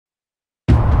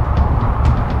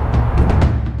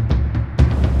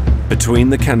Between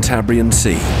the Cantabrian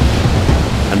Sea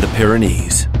and the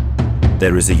Pyrenees,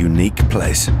 there is a unique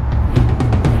place.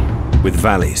 With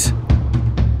valleys,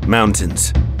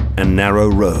 mountains, and narrow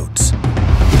roads.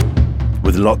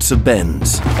 With lots of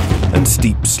bends and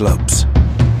steep slopes.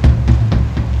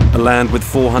 A land with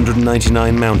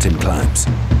 499 mountain climbs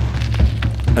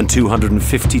and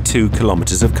 252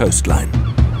 kilometers of coastline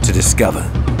to discover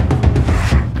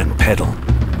and pedal,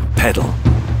 pedal,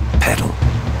 pedal.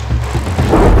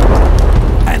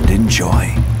 And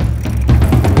enjoy.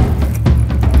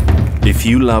 If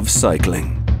you love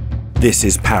cycling, this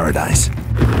is paradise.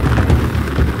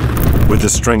 With the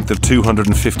strength of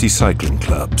 250 cycling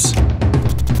clubs,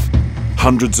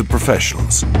 hundreds of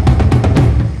professionals,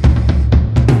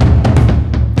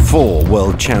 4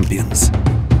 world champions,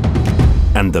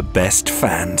 and the best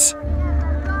fans,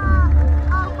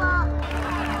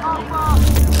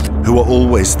 who are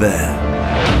always there,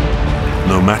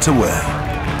 no matter where,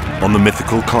 on the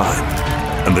mythical climb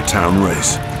and the town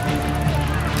race.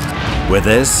 Where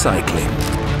there's cycling,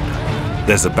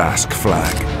 there's a Basque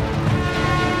flag.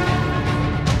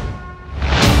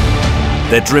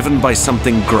 They're driven by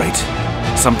something great,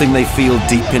 something they feel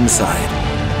deep inside,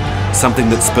 something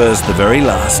that spurs the very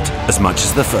last as much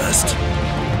as the first.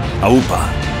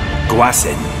 Aupa,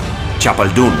 Guasen,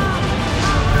 Chapaldun.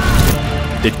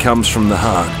 It comes from the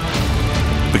heart,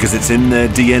 because it's in their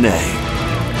DNA,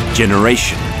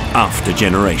 generation after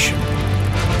generation.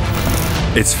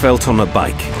 It's felt on a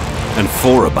bike, and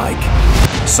for a bike,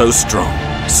 so strong,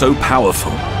 so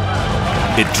powerful.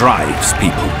 It drives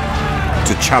people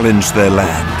to challenge their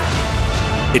land.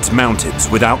 Its mountains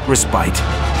without respite,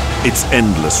 its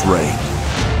endless reign.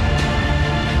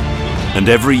 And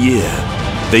every year,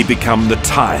 they become the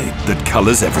tide that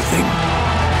colors everything,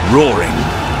 roaring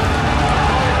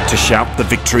to shout the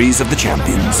victories of the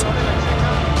champions.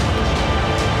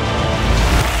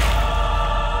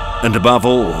 And above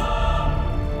all,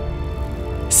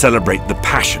 celebrate the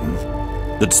passion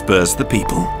that spurs the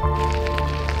people.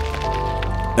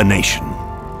 A nation.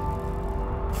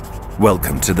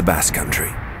 Welcome to the Basque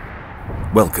Country.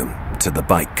 Welcome to the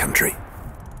Bike Country.